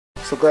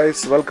So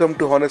guys, welcome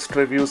to Honest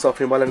Reviews of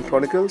Himalayan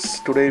Chronicles.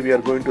 Today we are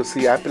going to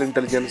see Apple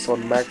Intelligence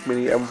on Mac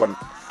Mini M1,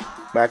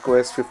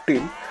 macOS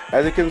 15.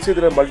 As you can see,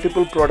 there are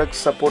multiple products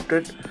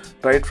supported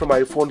right from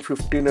iPhone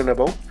 15 and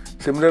above.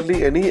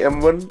 Similarly, any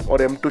M1 or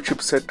M2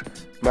 chipset,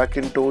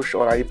 Macintosh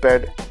or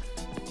iPad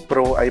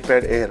Pro,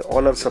 iPad Air,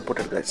 all are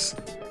supported, guys.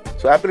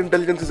 So Apple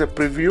Intelligence is a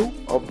preview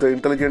of the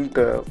intelligent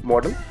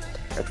model,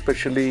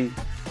 especially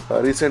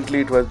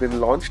recently it has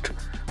been launched.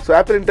 So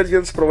Apple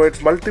Intelligence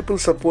provides multiple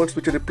supports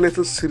which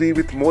replaces Siri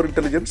with more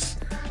intelligence.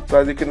 So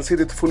as you can see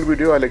with full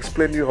video, I'll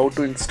explain you how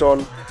to install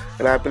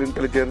an Apple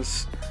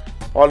Intelligence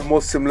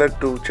almost similar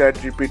to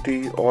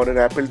ChatGPT on an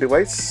Apple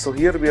device. So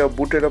here we have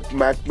booted up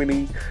Mac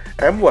Mini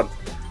M1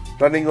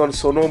 running on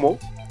Sonomo,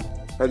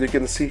 as you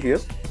can see here.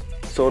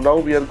 So now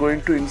we are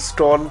going to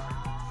install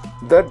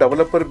the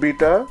developer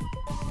beta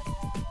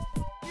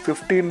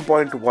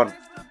 15.1.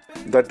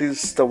 That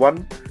is the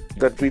one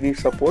that we need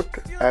support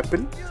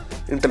Apple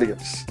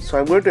Intelligence. So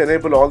I'm going to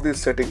enable all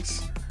these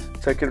settings,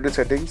 security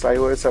settings,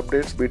 iOS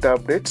updates, beta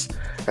updates,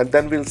 and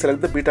then we'll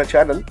select the beta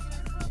channel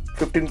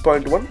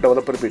 15.1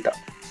 developer beta.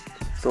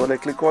 So when I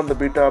click on the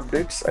beta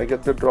updates, I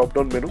get the drop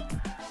down menu.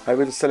 I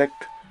will select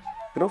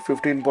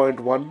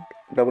 15.1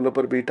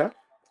 developer beta,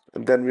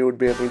 and then we would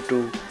be able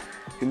to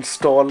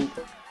install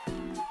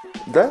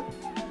the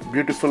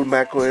beautiful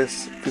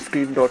macOS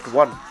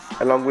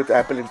 15.1 along with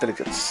Apple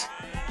Intelligence.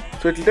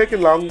 So it will take a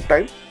long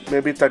time,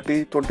 maybe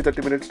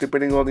 20-30 minutes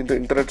depending on the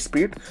internet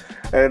speed,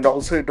 and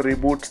also it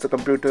reboots the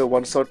computer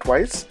once or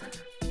twice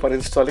for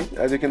installing.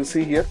 As you can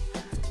see here,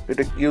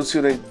 it gives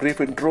you a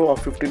brief intro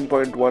of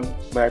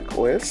 15.1 Mac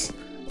OS,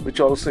 which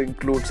also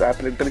includes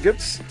Apple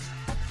Intelligence.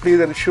 Please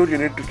ensure you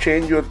need to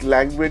change your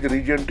language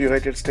region to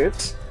United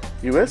States,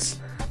 US,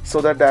 so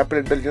that the Apple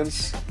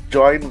Intelligence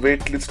join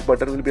waitlist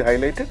button will be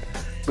highlighted,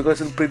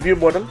 because in preview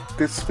model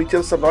these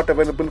features are not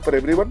available for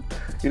everyone.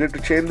 You need to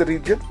change the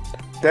region,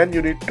 then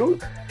you need to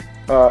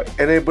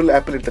enable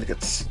Apple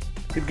Intelligence.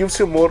 It gives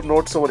you more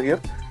notes over here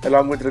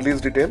along with release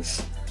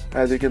details.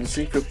 As you can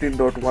see,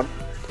 15.1.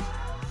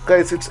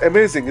 Guys, it's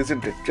amazing,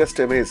 isn't it? Just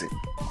amazing.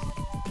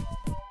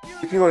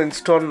 Clicking on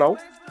install now,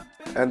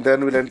 and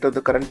then we'll enter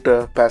the current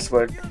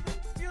password,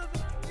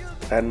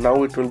 and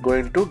now it will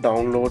going to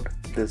download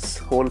this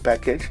whole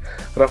package,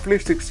 roughly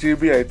 6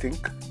 GB I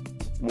think,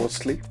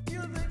 mostly.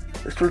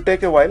 It will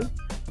take a while.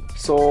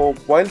 So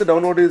while the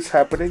download is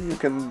happening, you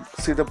can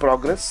see the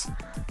progress.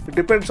 It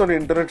depends on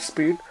internet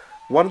speed.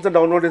 Once the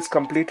download is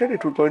completed,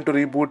 it will going to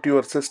reboot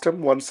your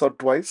system once or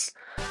twice,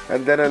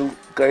 and then I'll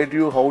guide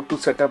you how to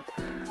set up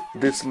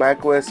this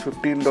macOS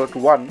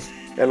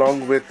 15.1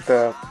 along with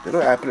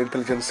Apple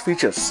Intelligence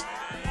features.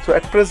 So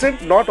at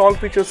present, not all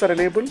features are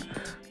enabled.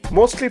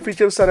 Mostly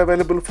features are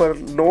available for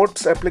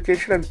Notes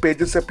application and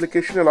Pages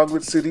application along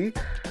with Siri,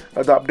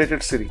 the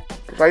updated Siri.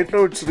 Right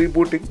now it's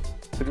rebooting.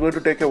 It's going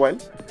to take a while.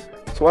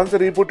 So once the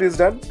reboot is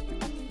done,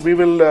 we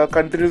will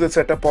continue the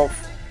setup of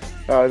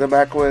the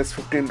macOS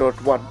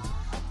 15.1.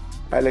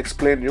 I'll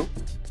explain you.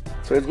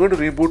 So it's going to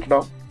reboot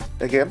now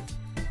again.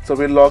 So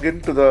we'll log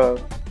into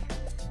the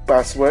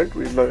password.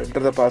 We'll enter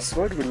the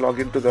password. We'll log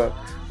into the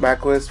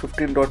macOS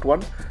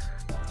 15.1.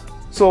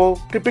 So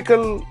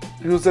typical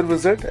user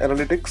wizard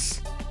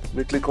analytics.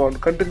 We click on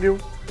continue,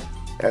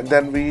 and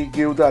then we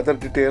give the other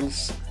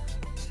details.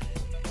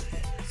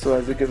 So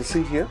as you can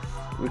see here,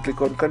 we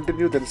click on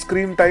continue, then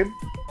screen time,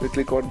 we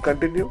click on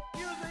continue,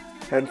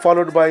 and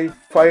followed by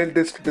file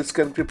disk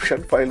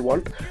encryption, file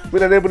vault.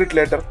 We'll enable it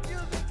later.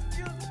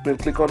 We'll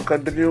click on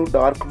continue,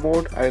 dark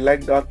mode. I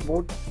like dark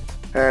mode,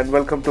 and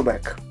welcome to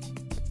Mac.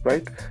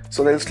 Right?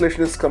 So the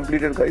installation is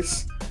completed,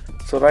 guys.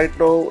 So right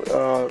now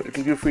it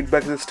will give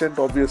feedback resistant.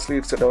 Obviously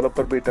it's a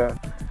developer beta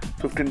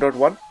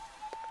 15.1.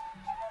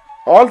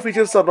 All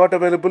features are not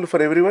available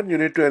for everyone. You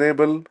need to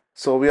enable.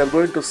 So we are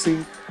going to see,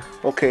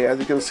 okay, as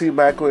you can see,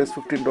 macOS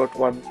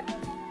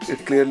 15.1,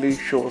 it clearly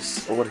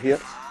shows over here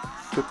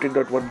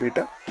 15.1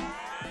 beta.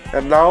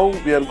 And now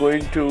we are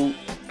going to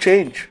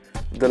change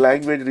the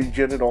language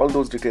region and all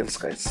those details,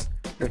 guys.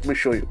 Let me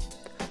show you.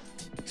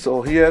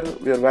 So here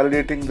we are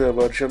validating the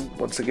version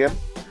once again,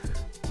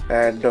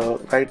 and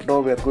right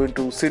now we are going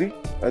to Siri.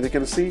 As you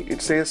can see,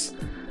 it says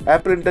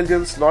Apple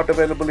Intelligence not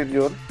available in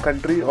your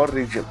country or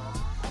region.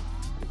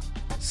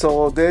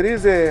 So there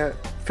is a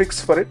fix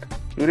for it.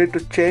 You need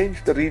to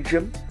change the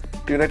region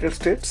to United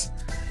States,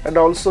 and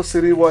also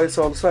Siri voice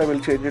also I will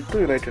change it to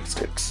United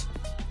States.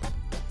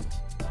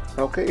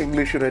 Okay,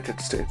 English United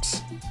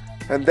States.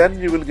 And then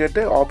you will get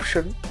an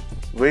option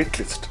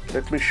waitlist.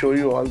 Let me show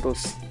you all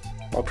those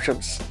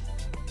options.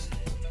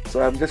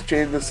 So I'm just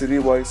changing the Siri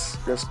voice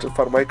just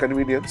for my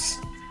convenience.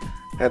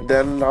 And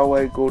then now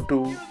I go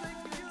to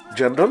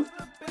general,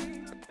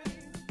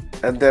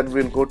 and then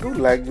we'll go to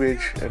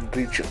language and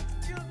region.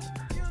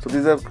 So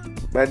these are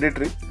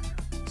mandatory.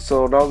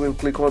 So now we'll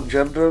click on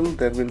general,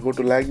 then we'll go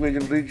to language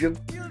and region.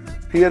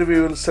 Here we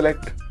will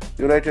select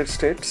United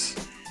States,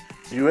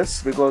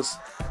 US, because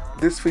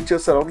these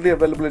features are only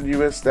available in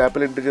US. The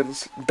Apple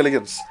Intelligence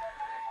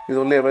is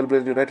only available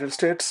in United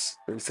States.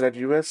 We'll select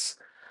US.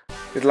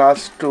 It will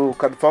ask to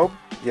confirm,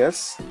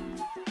 yes.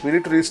 We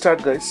need to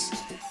restart, guys.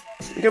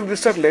 You can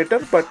restart later,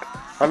 but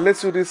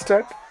unless you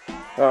restart,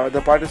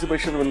 the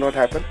participation will not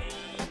happen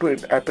to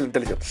Apple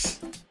Intelligence.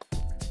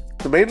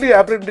 So mainly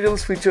Apple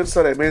Intelligence features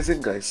are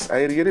amazing, guys.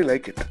 I really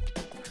like it.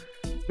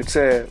 It's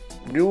a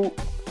new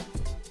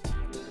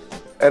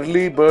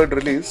early bird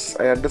release,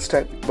 I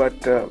understand, but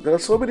there are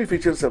so many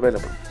features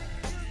available.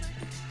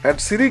 And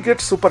Siri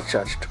gets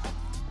supercharged.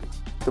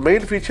 The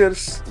main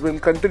features will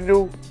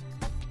continue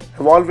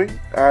evolving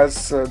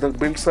as the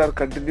builds are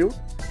continued.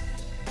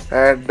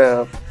 And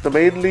the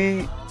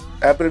mainly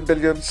Apple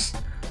Intelligence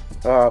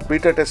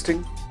beta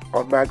testing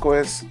on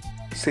macOS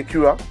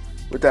secure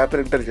with Apple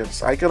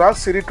Intelligence. I can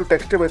ask Siri to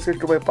text a message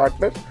to my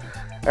partner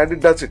and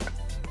it does it,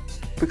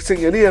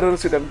 fixing any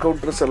errors it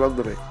encounters along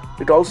the way.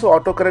 It also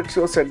autocorrects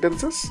your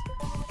sentences.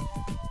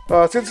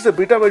 Since it's a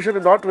beta version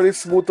and not very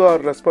smooth or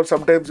response,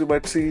 sometimes you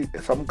might see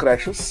some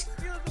crashes.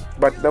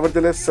 But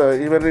nevertheless,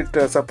 even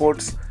it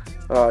supports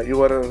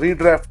your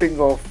redrafting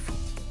of,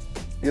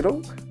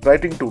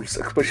 writing tools,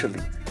 especially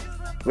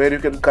where you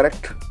can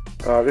correct,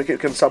 you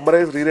can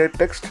summarize, rewrite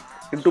text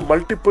into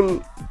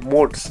multiple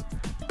modes: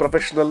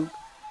 professional,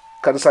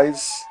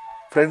 concise,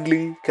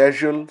 friendly,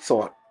 casual,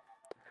 so on.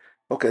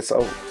 Okay,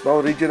 so now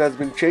region has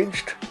been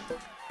changed.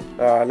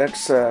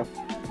 Let's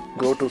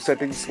go to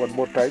settings one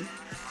more time.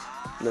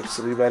 Let's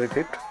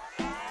revalidate.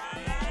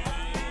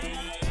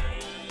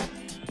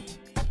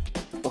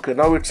 Okay,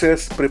 now it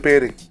says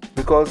preparing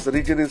because the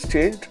region is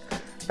changed.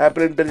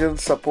 Apple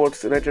Intelligence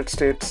supports United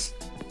States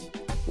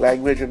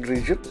language and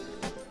region.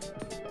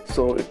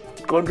 So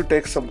it's going to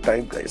take some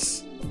time,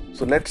 guys.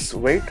 So let's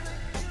wait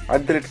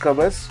until it comes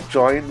as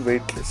join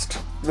waitlist.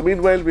 In the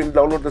meanwhile, we'll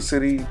download the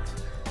Siri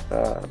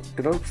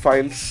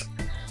files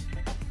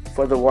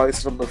for the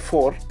voice number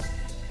 4.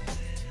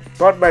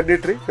 Not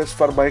mandatory, just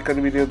for my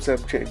convenience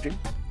I'm changing.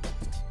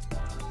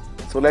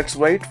 So let's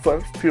wait for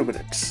a few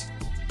minutes.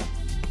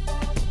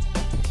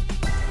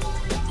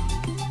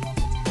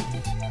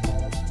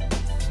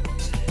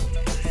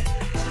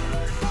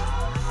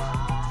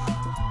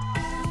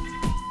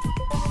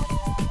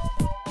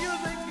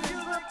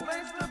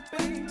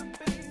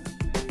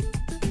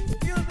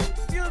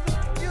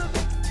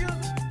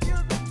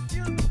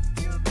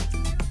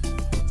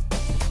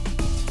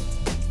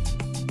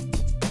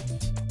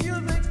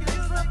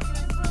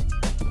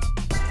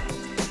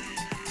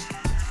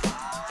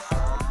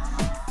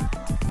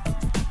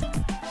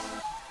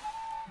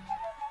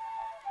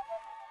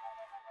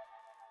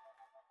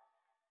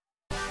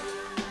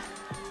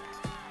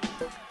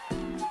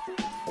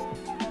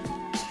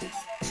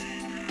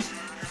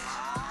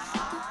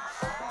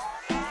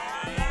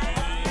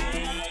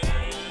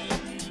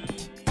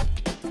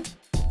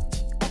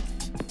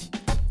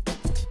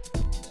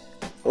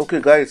 Okay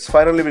guys,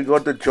 finally we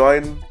got the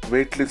join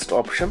waitlist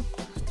option.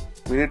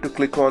 We need to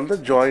click on the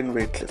join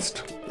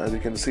waitlist. As you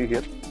can see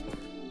here,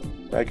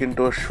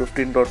 Macintosh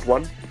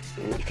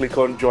 15.1, click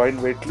on join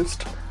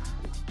waitlist.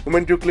 The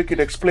moment you click, it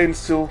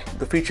explains you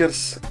the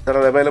features that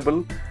are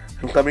available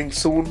and coming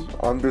soon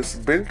on this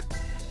build.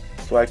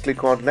 So I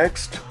click on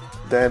next,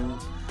 then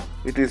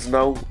it is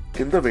now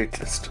in the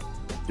waitlist.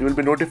 You will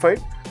be notified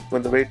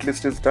when the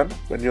waitlist is done,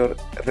 when you are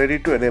ready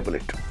to enable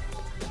it.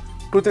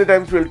 2-3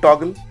 times we will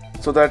toggle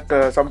so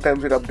that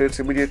sometimes it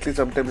updates immediately,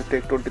 sometimes it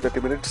takes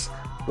 20-30 minutes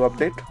to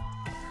update.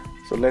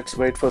 So let's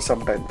wait for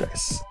some time,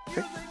 guys.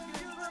 Okay.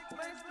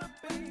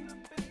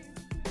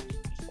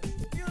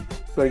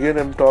 So again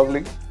I'm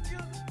toggling.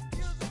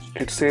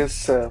 It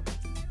says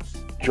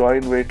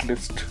join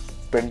waitlist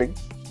pending.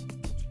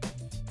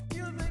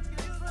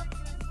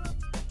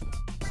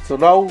 So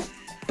now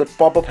that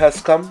pop-up has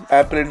come,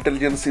 Apple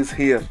Intelligence is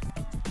here.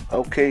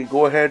 Okay,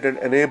 go ahead and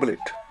enable it.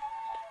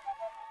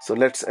 So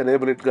let's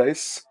enable it,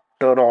 guys.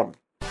 Turn on.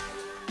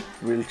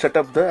 We'll set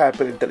up the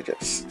Apple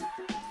Intelligence.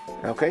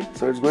 Okay,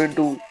 so it's going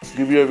to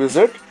give you a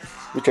wizard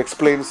which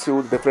explains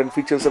you the different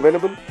features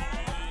available.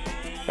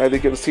 As you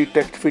can see,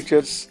 text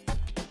features,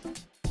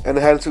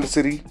 enhanced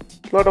Siri,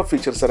 lot of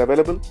features are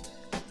available.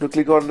 You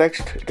click on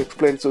next, it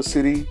explains you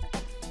Siri.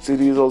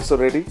 Siri is also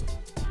ready,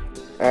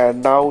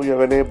 and now you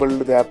have enabled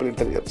the Apple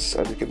Intelligence.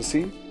 As you can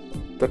see,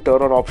 the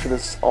turn on option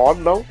is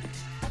on now.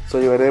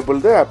 So you enable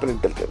the Apple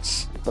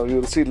Intelligence. Now you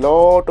will see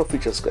lot of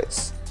features,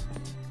 guys.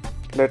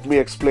 Let me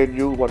explain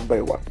you one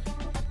by one.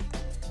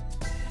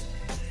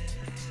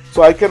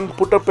 So I can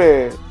put up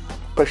a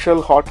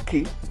special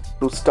hotkey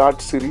to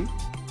start Siri.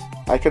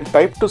 I can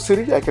type to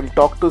Siri, I can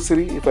talk to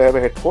Siri if I have a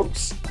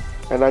headphones,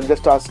 and I'm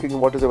just asking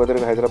what is the weather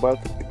in Hyderabad.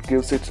 It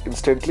gives it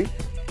instantly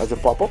as a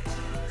pop-up.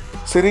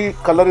 Siri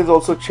color is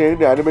also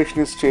changed, animation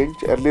is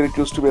changed. Earlier it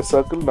used to be a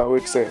circle, now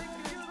it's a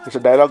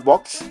dialog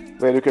box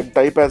where you can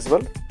type as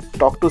well.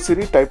 Talk to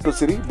Siri, type to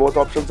Siri, both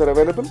options are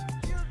available.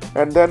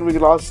 And then we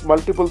can ask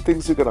multiple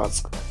things. You can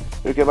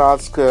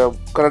ask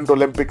current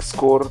Olympic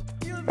score,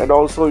 and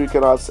also you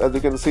can ask, as you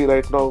can see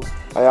right now,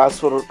 I asked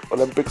for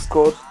Olympic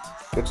score.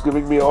 It's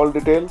giving me all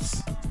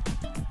details,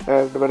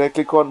 and when I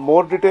click on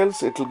more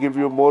details, it will give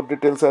you more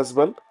details as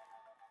well.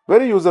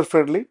 Very user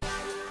friendly.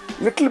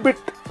 Little bit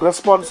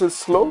response is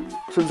slow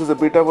since it's a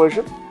beta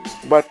version,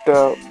 but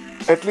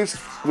at least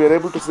we are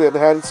able to see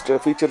enhanced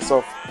features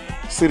of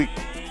Siri.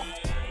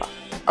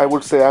 I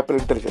would say Apple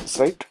Intelligence,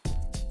 right?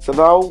 So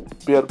now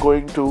we are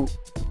going to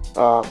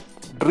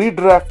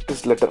redraft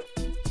this letter,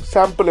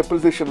 sample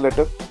appreciation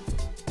letter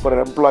for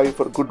an employee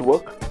for good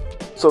work.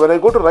 So when I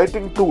go to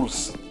writing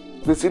tools,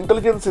 this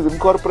intelligence is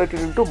incorporated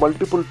into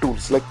multiple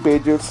tools like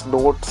pages,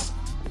 notes,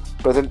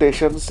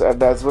 presentations,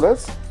 and as well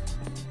as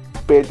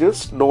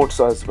pages, notes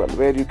as well,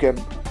 where you can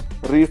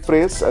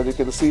rephrase, as you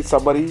can see,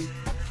 summary,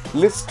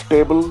 list,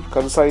 table,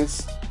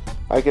 concise.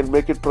 I can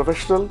make it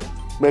professional,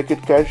 make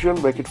it casual,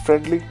 make it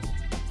friendly,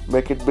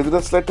 make it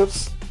business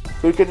letters.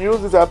 So you can use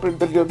this Apple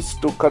Intelligence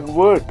to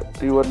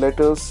convert your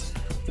letters,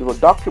 your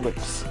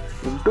documents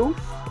into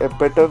a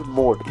better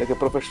mode, like a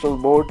professional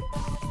mode,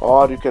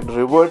 or you can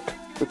revert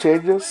the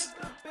changes,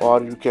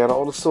 or you can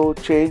also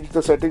change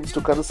the settings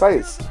to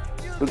concise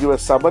to give a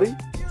summary,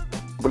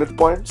 bullet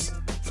points.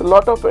 So a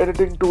lot of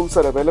editing tools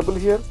are available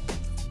here.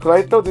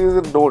 Right now this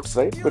is in notes,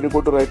 right? When you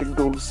go to writing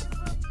tools,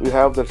 you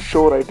have the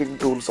show writing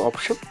tools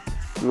option.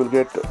 You will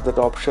get that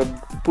option.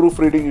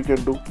 Proofreading you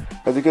can do.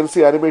 As you can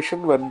see,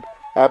 animation when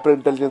Apple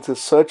Intelligence is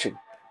searching,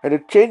 and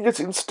it changes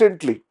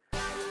instantly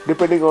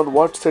depending on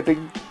what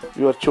setting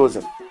you are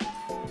chosen.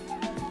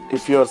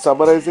 If you are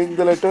summarizing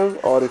the letter,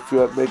 or if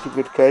you are making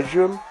it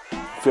casual,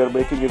 if you are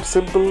making it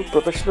simple,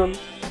 professional,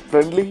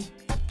 friendly,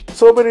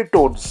 so many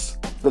tones.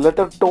 The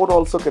letter tone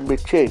also can be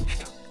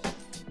changed.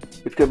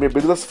 It can be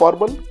business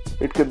formal,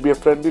 it can be a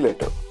friendly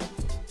letter.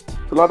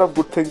 So a lot of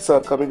good things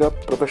are coming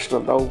up.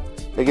 Professional now,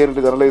 again it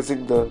is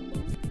analyzing the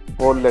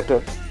whole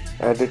letter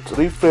and it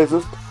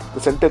rephrases the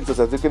sentences.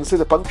 As you can see,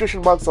 the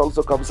punctuation marks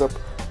also comes up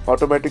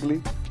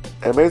automatically.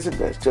 Amazing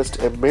guys, just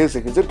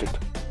amazing, isn't it?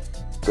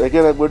 So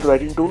again I'm going to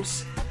writing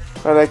tools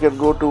and I can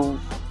go to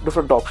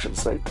different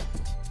options, right?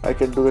 I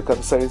can do a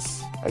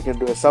concise, I can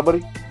do a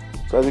summary.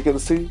 So as you can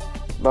see,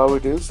 now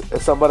it is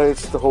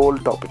summarize the whole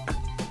topic.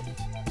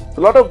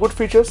 A lot of good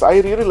features. I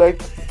really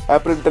like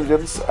Apple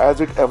Intelligence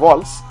as it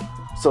evolves.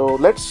 So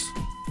let's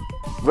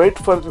wait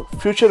for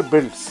future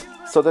builds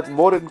so that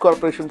more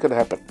incorporation can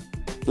happen,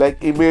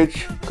 like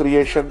image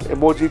creation,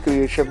 emoji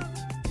creation,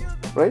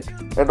 right?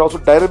 And also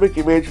dynamic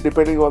image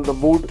depending on the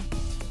mood.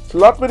 So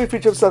lot many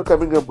features are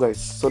coming up guys.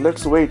 So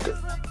let's wait.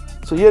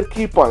 So here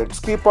key points.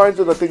 Key points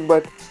are nothing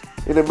but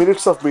in a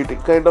minutes of meeting,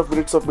 kind of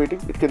minutes of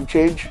meeting. It can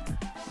change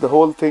the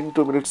whole thing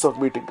to minutes of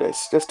meeting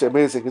guys. Just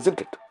amazing,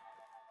 isn't it?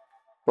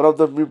 One of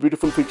the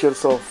beautiful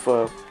features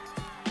of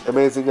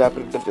amazing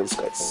Apple Intelligence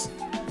guys.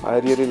 I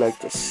really like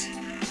this.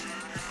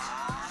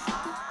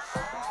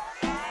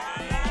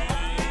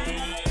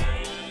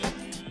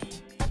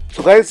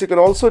 So guys, you can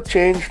also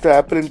change the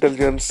Apple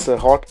Intelligence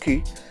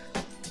hotkey.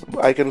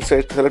 I can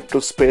select to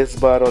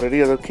spacebar or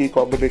any other key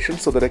combination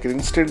so that I can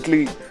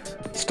instantly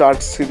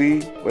start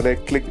Siri when I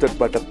click that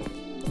button.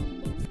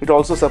 It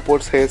also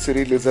supports Hey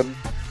Siri, Listen,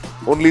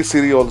 only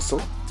Siri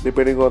also,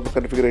 depending on the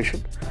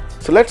configuration.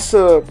 So let's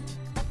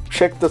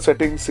check the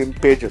settings in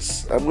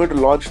Pages. I'm going to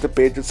launch the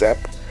Pages app.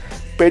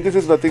 Pages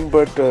is nothing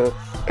but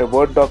a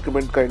Word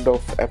document kind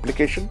of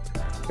application,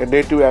 a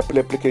native Apple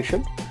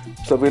application.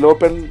 So we'll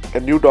open a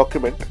new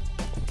document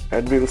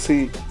and we'll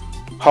see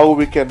how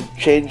we can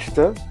change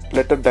the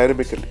letter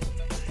dynamically.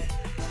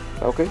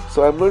 Okay,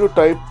 so I'm going to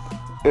type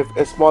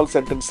a small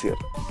sentence here.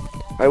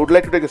 I would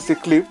like to take a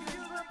sick leave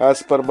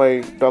as per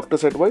my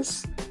doctor's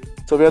advice.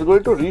 So we are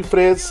going to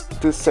rephrase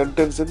this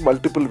sentence in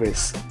multiple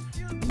ways,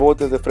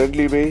 both as a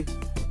friendly way,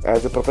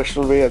 as a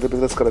professional way, as a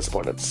business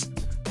correspondence.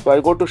 So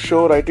I go to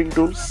show writing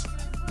tools.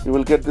 You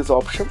will get this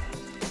option,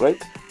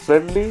 right?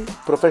 Friendly,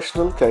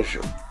 professional,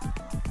 casual.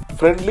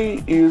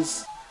 Friendly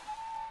is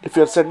if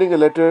you are sending a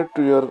letter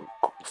to your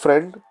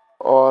friend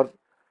or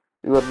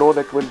your known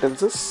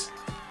acquaintances,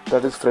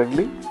 that is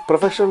friendly.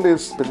 Professional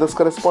is business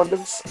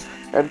correspondence,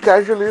 and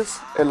casual is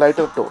a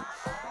lighter tone.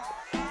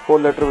 Whole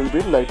letter will be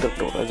in lighter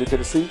tone. As you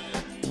can see,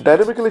 it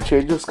dynamically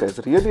changes guys.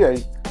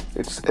 Really,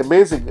 it's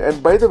amazing.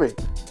 And by the way,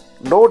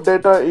 no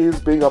data is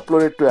being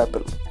uploaded to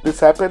Apple. This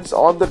happens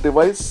on the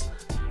device,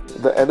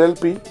 the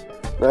NLP,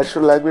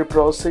 natural language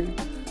processing,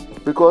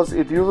 because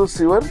it uses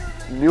your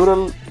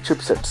neural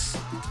chipsets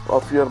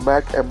of your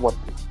Mac M1,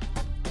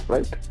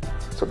 right?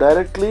 So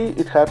directly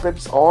it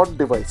happens on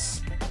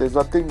device. There's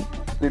nothing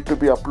need to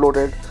be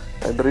uploaded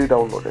and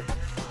re-downloaded.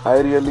 I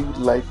really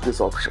like this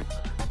option.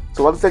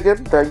 So once again,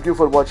 thank you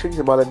for watching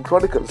Himalayan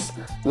Chronicles.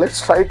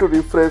 Let's try to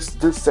rephrase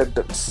this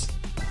sentence.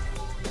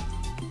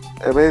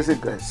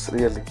 Amazing guys,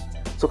 really.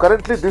 So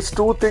currently these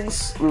two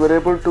things we were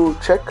able to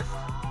check: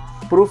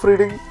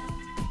 proofreading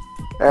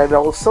and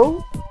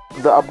also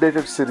the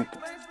updated Siri.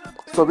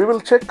 So we will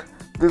check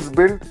this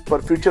build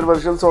for future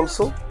versions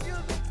also.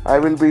 I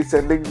will be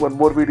sending one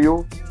more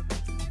video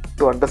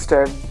to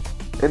understand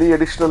any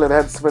additional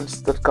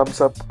enhancements that comes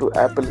up to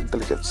Apple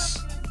Intelligence.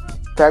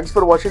 Thanks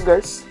for watching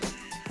guys.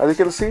 As you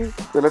can see,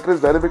 the letter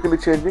is dynamically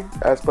changing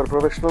as per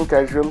professional,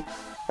 casual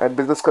and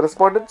business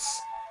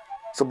correspondence.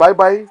 So bye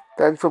bye.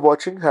 Thanks for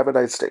watching. Have a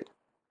nice day.